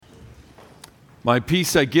My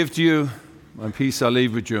peace I give to you, my peace I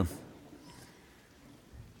leave with you.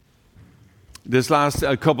 This last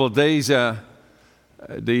couple of days, our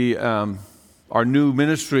new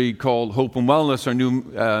ministry called Hope and Wellness, our new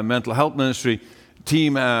mental health ministry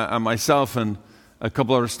team, and myself and a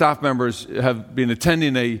couple of our staff members have been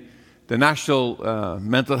attending the National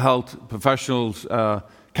Mental Health Professionals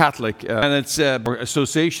Catholic, and it's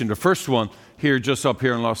association, the first one here just up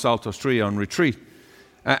here in Los Altos 3 on retreat.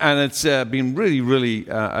 And it's been really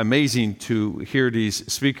amazing to hear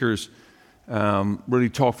these speakers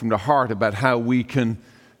really talk from the heart about how we can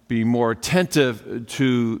be more attentive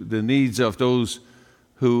to the needs of those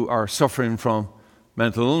who are suffering from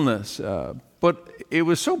mental illness. But it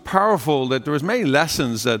was so powerful that there was many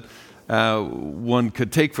lessons that one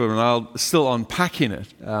could take from it, and I'll still unpacking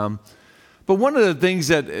it. But one of the things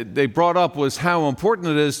that they brought up was how important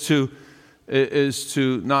it is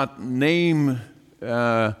to not name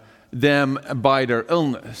them by their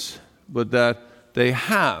illness, but that they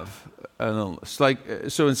have an illness.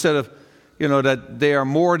 So instead of, that they are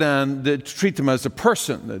more than, they treat them as a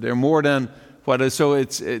person, that they're more than what is. So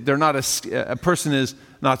they're not a person is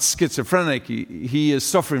not schizophrenic. He is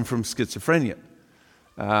suffering from schizophrenia.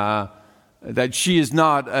 That she is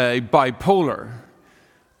not a bipolar.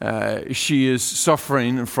 She is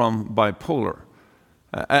suffering from bipolar.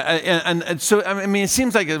 And so, it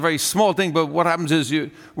seems like a very small thing, but what happens is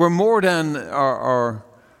we're more than our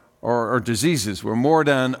diseases. We're more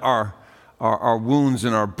than our wounds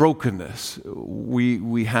and our brokenness.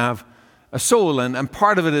 We have a soul, and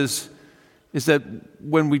part of it is that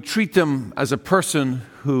when we treat them as a person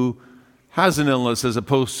who has an illness as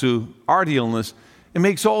opposed to the illness, it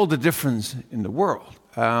makes all the difference in the world.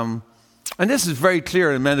 And this is very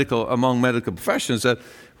clear among medical professions that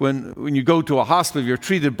when you go to a hospital, you're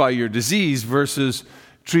treated by your disease versus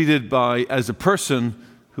treated as a person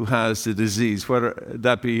who has the disease, whether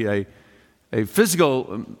that be a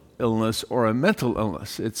physical illness or a mental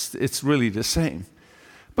illness. It's really the same.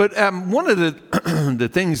 But one of the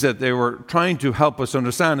things that they were trying to help us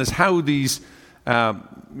understand is how these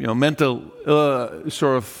mental illness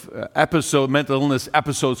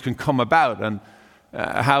episodes can come about, and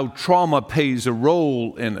how trauma plays a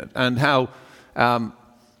role in it, and how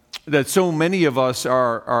that so many of us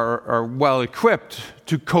are well equipped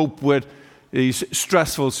to cope with these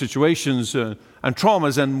stressful situations and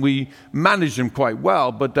traumas, and we manage them quite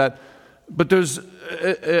well. But there's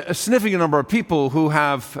a significant number of people who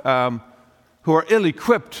are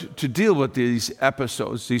ill-equipped to deal with these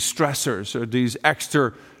episodes, these stressors, or these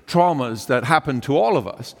extra traumas that happen to all of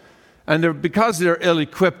us. And because they're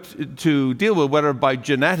ill-equipped to deal with, whether by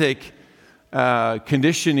genetic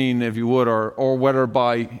conditioning, if you would, or whether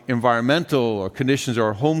by environmental or conditions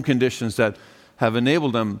or home conditions that have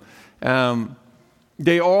enabled them,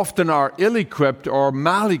 they often are ill-equipped or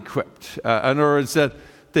mal-equipped. In other words, that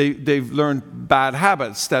they've learned bad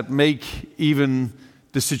habits that make even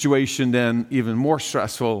the situation then even more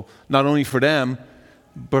stressful, not only for them,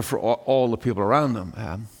 but for all the people around them.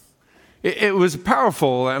 It was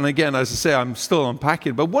powerful, and again, as I say, I'm still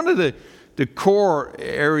unpacking, but one of the core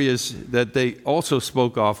areas that they also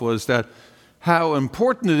spoke of was that how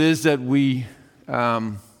important it is that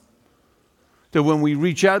that when we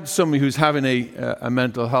reach out to somebody who's having a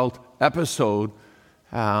mental health episode,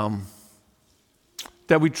 that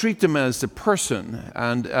we treat them as a person,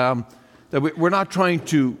 and that we're not trying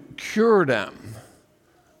to cure them,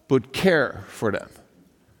 but care for them.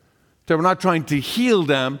 That we're not trying to heal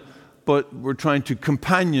them, but we're trying to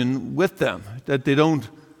companion with them, that they don't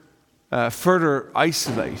further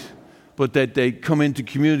isolate, but that they come into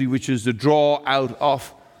community, which is the draw out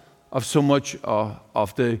of so much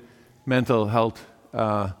of the mental health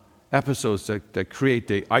episodes that create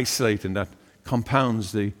the isolate, and that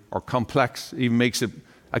compounds complex, even makes it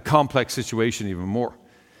a complex situation even more.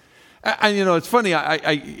 And it's funny,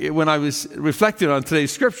 I when I was reflecting on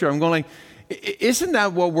today's scripture, I'm going like, isn't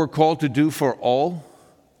that what we're called to do for all?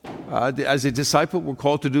 As a disciple, we're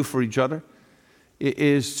called to do for each other.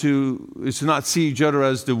 Is to not see each other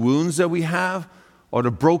as the wounds that we have or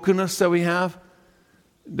the brokenness that we have.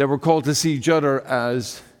 That we're called to see each other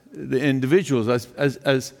as the individuals,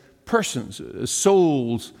 as persons, as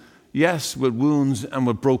souls, yes, with wounds and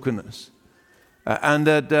with brokenness. And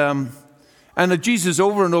that Jesus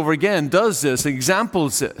over and over again does this,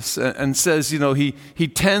 examples this, and says, he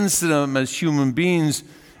tends to them as human beings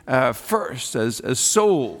first, as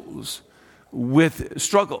souls with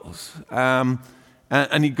struggles.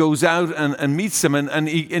 And he goes out and meets them, and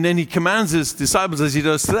then he commands his disciples, as he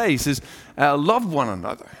does today. He says, love one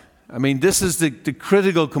another. This is the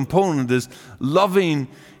critical component, is loving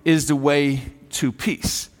is the way to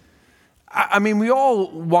peace. I mean, we all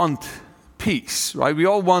want peace, right? We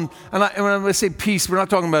all want, and when I say peace, we're not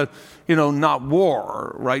talking about, not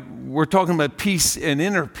war, right? We're talking about peace and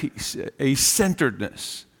inner peace, a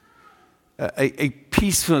centeredness, a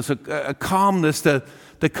peacefulness, a calmness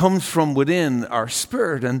that comes from within our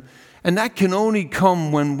spirit. And that can only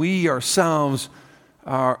come when we ourselves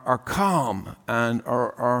are calm and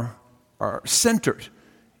are centered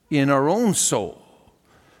in our own soul.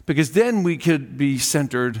 Because then we could be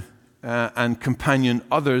centered and companion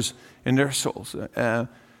others in their souls. And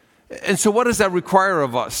so what does that require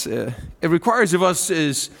of us? It requires of us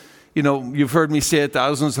is, you've heard me say it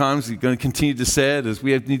thousands of times, you're going to continue to say it, is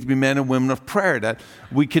we need to be men and women of prayer, that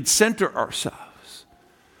we could center ourselves,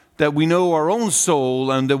 that we know our own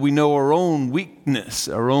soul and that we know our own weakness,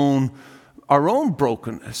 our own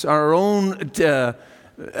brokenness, our own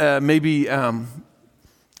maybe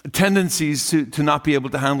tendencies to not be able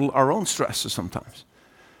to handle our own stresses sometimes.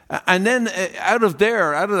 And then out of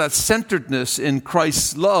that centeredness in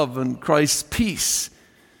Christ's love and Christ's peace,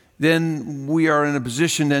 then we are in a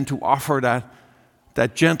position then to offer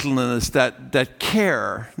that gentleness, that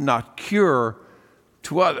care, not cure,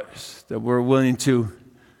 to others, that we're willing to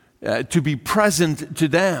be present to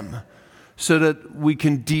them so that we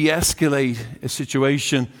can de-escalate a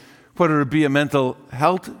situation, whether it be a mental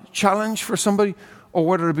health challenge for somebody or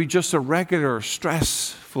whether it be just a regular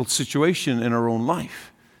stressful situation in our own life.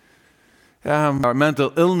 Our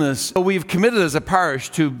mental illness. So we've committed as a parish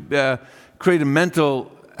to create a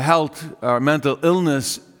mental health or mental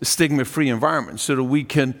illness stigma-free environment so that we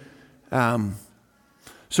can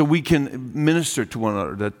minister to one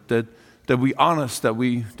another, that we honest, that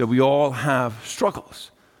we all have struggles.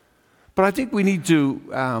 But I think we need to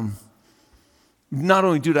not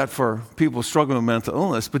only do that for people struggling with mental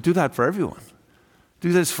illness, but do that for everyone.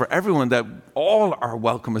 Do this for everyone, that all are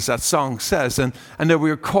welcome, as that song says, and that we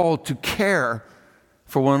are called to care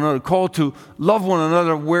for one another, called to love one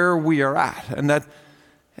another where we are at. And that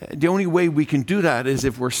the only way we can do that is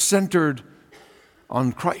if we're centered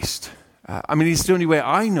on Christ. It's the only way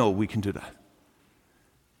I know we can do that.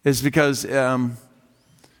 Is because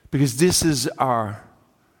this is our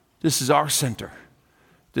center.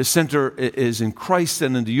 The center is in Christ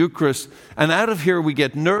and in the Eucharist. And out of here we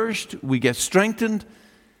get nourished, we get strengthened,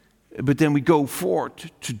 but then we go forth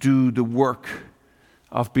to do the work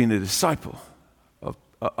of being a disciple, of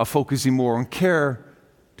focusing more on care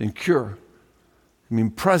than cure.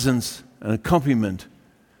 Presence and accompaniment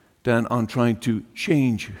than on trying to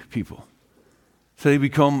change people. So they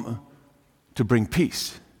become to bring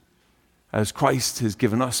peace, as Christ has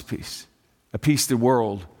given us peace, a peace the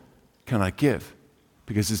world cannot give.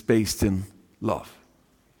 Because it's based in love.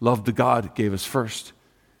 Love that God gave us first,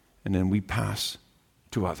 and then we pass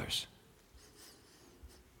to others.